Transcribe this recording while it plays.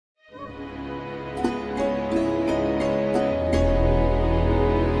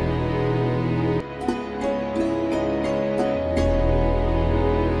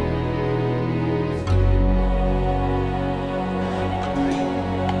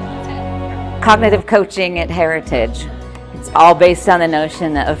Cognitive coaching at Heritage, it's all based on the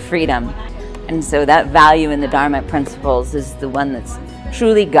notion of freedom. And so that value in the Dharma principles is the one that's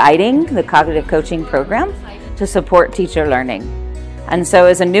truly guiding the cognitive coaching program to support teacher learning. And so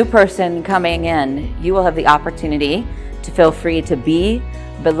as a new person coming in, you will have the opportunity to feel free to be,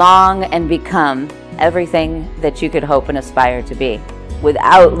 belong, and become everything that you could hope and aspire to be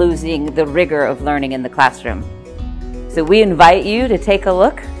without losing the rigor of learning in the classroom. So we invite you to take a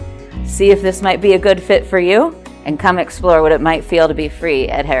look, see if this might be a good fit for you, and come explore what it might feel to be free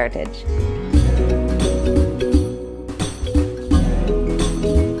at Heritage.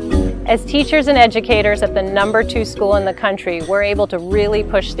 As teachers and educators at the #2 school in the country, we're able to really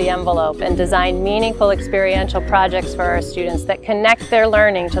push the envelope and design meaningful experiential projects for our students that connect their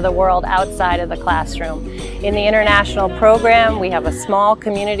learning to the world outside of the classroom. In the international program, we have a small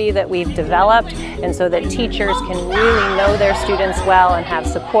community that we've developed, and so that teachers can really know their students well and have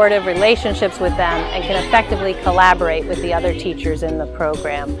supportive relationships with them and can effectively collaborate with the other teachers in the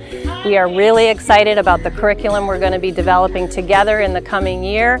program. We are really excited about the curriculum we're going to be developing together in the coming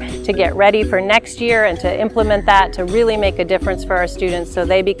year to get ready for next year and to implement that to really make a difference for our students so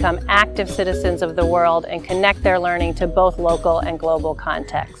they become active citizens of the world and connect their learning to both local and global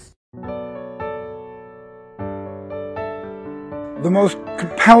contexts. The most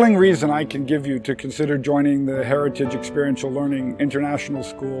compelling reason I can give you to consider joining the Heritage Experiential Learning International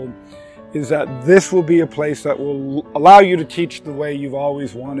School is that this will be a place that will allow you to teach the way you've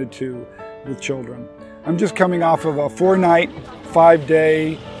always wanted to with children. I'm just coming off of a 4-night,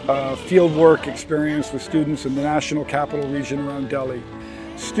 5-day fieldwork experience with students in the National Capital Region around Delhi.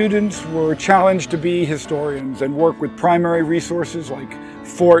 Students were challenged to be historians and work with primary resources like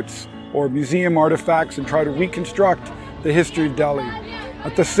forts or museum artifacts and try to reconstruct the history of Delhi.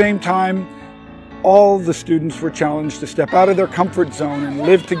 At the same time, all the students were challenged to step out of their comfort zone and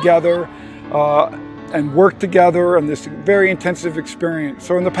live together and work together in this very intensive experience.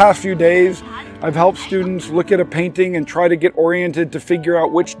 So in the past few days, I've helped students look at a painting and try to get oriented to figure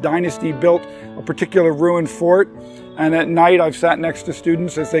out which dynasty built a particular ruined fort. And at night, I've sat next to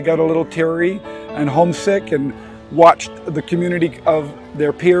students as they got a little teary and homesick and watched the community of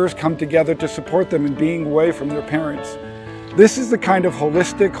their peers come together to support them in being away from their parents. This is the kind of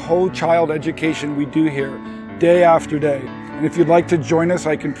holistic, whole child education we do here, day after day. And if you'd like to join us,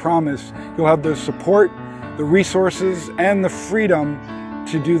 I can promise you'll have the support, the resources, and the freedom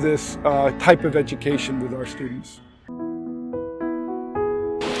to do this type of education with our students.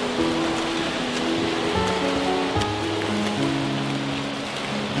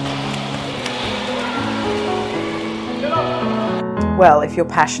 Well, if you're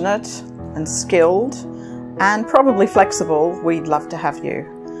passionate and skilled and probably flexible, we'd love to have you.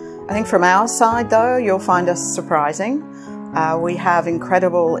 I think from our side though, you'll find us surprising. We have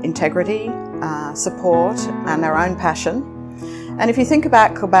incredible integrity, support and our own passion. And if you think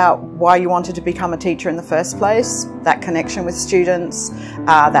back about why you wanted to become a teacher in the first place, that connection with students,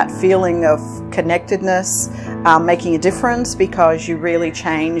 that feeling of connectedness, making a difference because you really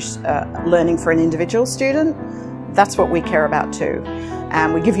changed learning for an individual student, that's what we care about too.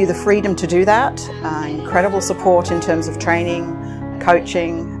 And we give you the freedom to do that, incredible support in terms of training,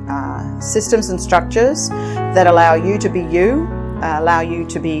 coaching, systems and structures that allow you to be you, allow you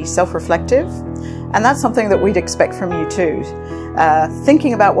to be self-reflective, and that's something that we'd expect from you too.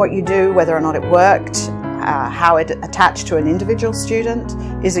 Thinking about what you do, whether or not it worked, how it attached to an individual student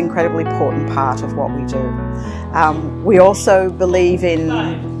is an incredibly important part of what we do. We also believe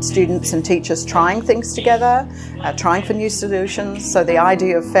in students and teachers trying things together, trying for new solutions, so the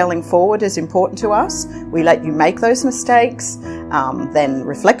idea of failing forward is important to us. We let you make those mistakes, then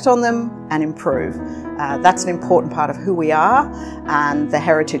reflect on them and improve. That's an important part of who we are and the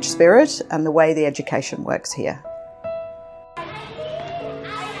heritage spirit and the way the education works here.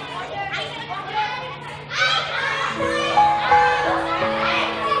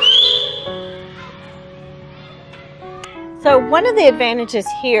 So one of the advantages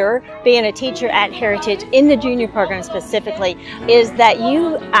here, being a teacher at Heritage, in the junior program specifically, is that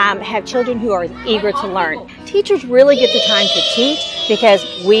you have children who are eager to learn. Teachers really get the time to teach because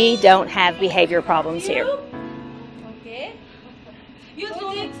we don't have behavior problems here. Okay. You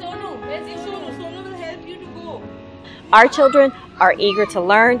take Sonu. Where's your Sonu? Sonu will help you to go. Our children are eager to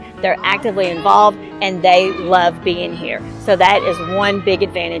learn, they're actively involved, and they love being here. So that is one big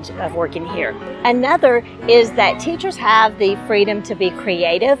advantage of working here. Another is that teachers have the freedom to be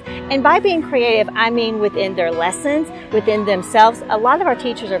creative. And by being creative, I mean within their lessons, within themselves. A lot of our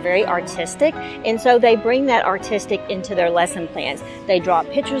teachers are very artistic, and so they bring that artistic into their lesson plans. They draw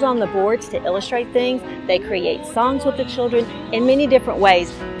pictures on the boards to illustrate things. They create songs with the children. In many different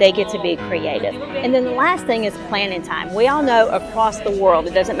ways, they get to be creative. And then the last thing is planning time. We all know across the world,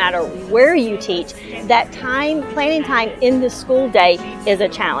 it doesn't matter where you teach, that planning time in the school day is a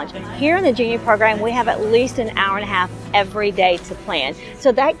challenge. Here in the junior program, we have at least an hour and a half every day to plan.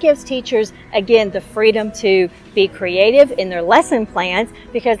 So that gives teachers, again, the freedom to be creative in their lesson plans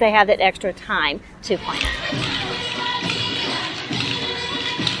because they have that extra time to plan.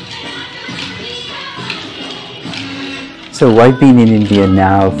 So I've been in India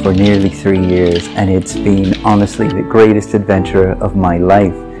now for nearly 3 years, and it's been honestly the greatest adventure of my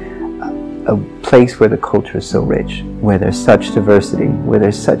life. A place where the culture is so rich, where there's such diversity, where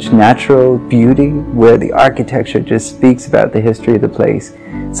there's such natural beauty, where the architecture just speaks about the history of the place.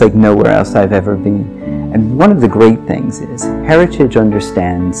 It's like nowhere else I've ever been. And one of the great things is Heritage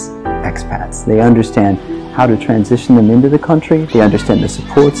understands expats. They understand how to transition them into the country, they understand the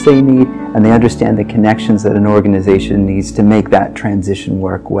supports they need, and they understand the connections that an organization needs to make that transition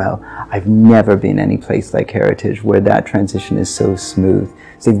work well. I've never been any place like Heritage where that transition is so smooth.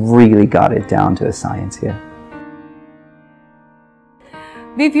 So they've really got it down to a science here.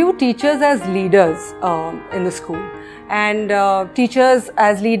 We view teachers as leaders in the school, and teachers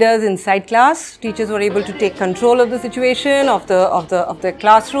as leaders inside class. Teachers were able to take control of the situation, of the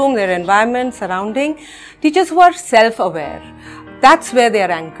classroom, their environment, surrounding. Teachers who are self-aware. That's where they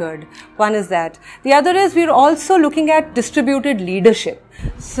are anchored. One is that. The other is we're also looking at distributed leadership.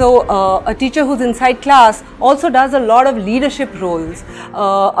 So a teacher who's inside class also does a lot of leadership roles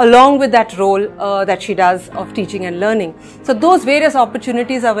along with that role that she does of teaching and learning. So those various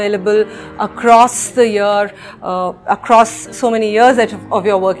opportunities are available across the year, across so many years of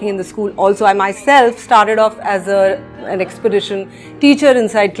your working in the school. Also, I myself started off as an expedition teacher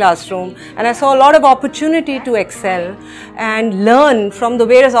inside classroom, and I saw a lot of opportunity to excel and learn from the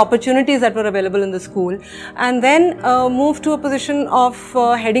various opportunities that were available in the school, and then move to a position of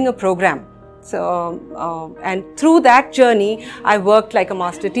heading a program. So, and through that journey, I worked like a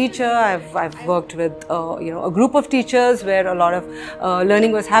master teacher. I've worked with a group of teachers where a lot of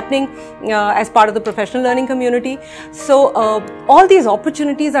learning was happening as part of the professional learning community. So all these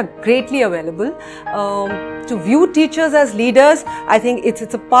opportunities are greatly available. To view teachers as leaders, I think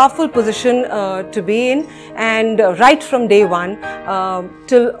it's a powerful position to be in, and right from day one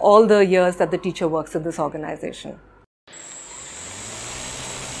till all the years that the teacher works in this organization.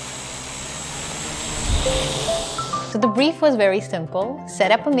 So the brief was very simple: set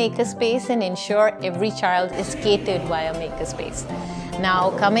up a makerspace and ensure every child is catered via makerspace.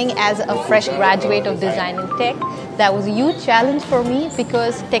 Now, coming as a fresh graduate of design and tech, that was a huge challenge for me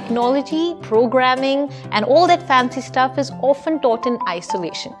because technology, programming, and all that fancy stuff is often taught in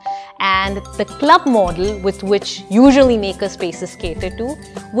isolation. And the club model with which usually makerspaces cater to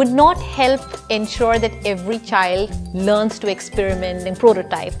would not help ensure that every child learns to experiment and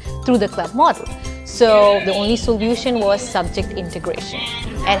prototype through the club model. So the only solution was subject integration.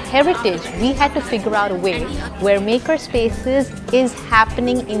 At Heritage, we had to figure out a way where makerspaces is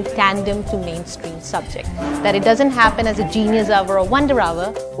happening in tandem to mainstream subject. That it doesn't happen as a genius hour or wonder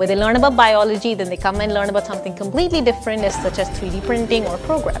hour where they learn about biology, then they come and learn about something completely different such as 3D printing or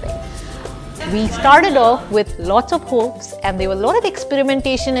programming. We started off with lots of hopes, and there were a lot of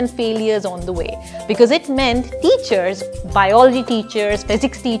experimentation and failures on the way because it meant teachers, biology teachers,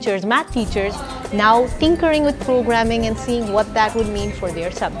 physics teachers, math teachers, now tinkering with programming and seeing what that would mean for their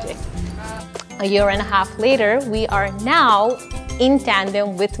subject. A year and a half later, we are now in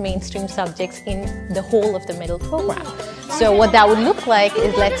tandem with mainstream subjects in the whole of the middle program. So what that would look like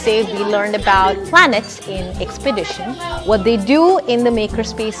is, let's say we learned about planets in Expedition. What they do in the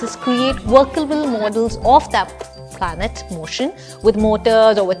makerspace is create workable models of that planet motion with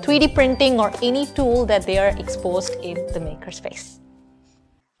motors or with 3D printing or any tool that they are exposed in the makerspace.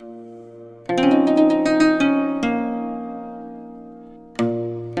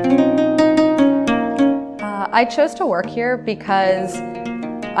 I chose to work here because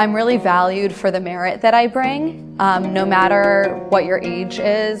I'm really valued for the merit that I bring. No matter what your age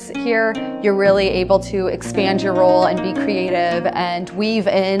is here, you're really able to expand your role and be creative and weave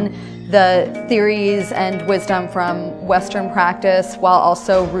in the theories and wisdom from Western practice while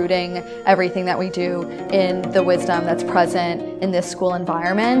also rooting everything that we do in the wisdom that's present in this school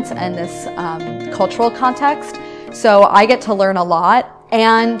environment and this cultural context. So I get to learn a lot,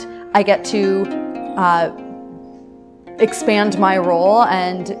 and I get to expand my role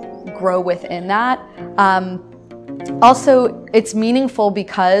and grow within that. Also, it's meaningful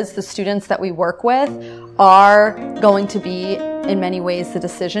because the students that we work with are going to be, in many ways, the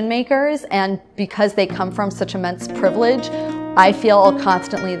decision makers, and because they come from such immense privilege, I feel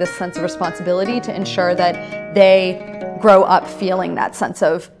constantly this sense of responsibility to ensure that they grow up feeling that sense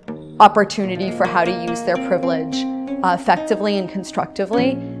of opportunity for how to use their privilege effectively and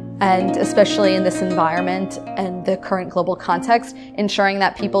constructively. And especially in this environment and the current global context, ensuring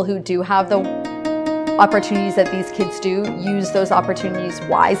that people who do have the opportunities that these kids do use those opportunities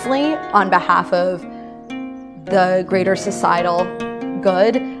wisely on behalf of the greater societal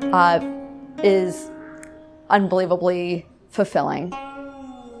good is unbelievably fulfilling.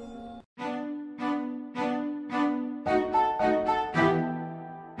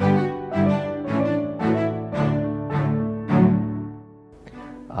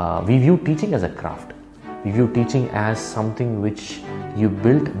 We view teaching as a craft. We view teaching as something which you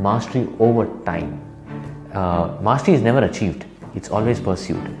build mastery over time. Mastery is never achieved, it's always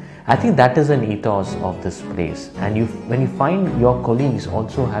pursued. I think that is an ethos of this place, and when you find your colleagues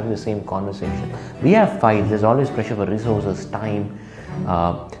also having the same conversation. We have fights, there's always pressure for resources, time.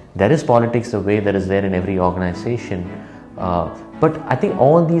 There is politics the way that is there in every organization, but I think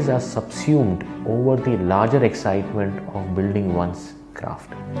all these are subsumed over the larger excitement of building one's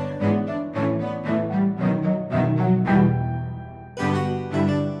craft.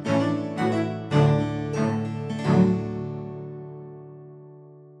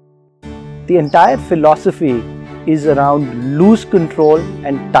 The entire philosophy is around loose control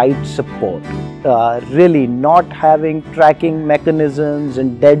and tight support. Really not having tracking mechanisms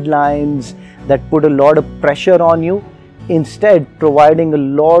and deadlines that put a lot of pressure on you. Instead, providing a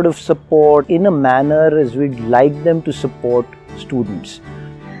lot of support in a manner as we'd like them to support students.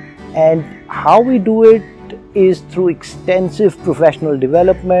 And how we do it is through extensive professional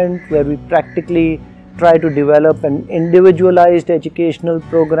development, where we practically try to develop an individualized educational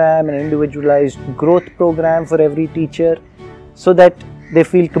program, an individualized growth program for every teacher, so that they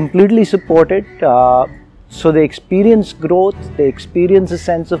feel completely supported, so they experience growth, they experience a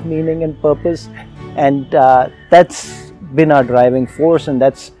sense of meaning and purpose, and that's been our driving force, and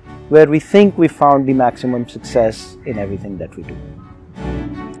that's where we think we found the maximum success in everything that we do.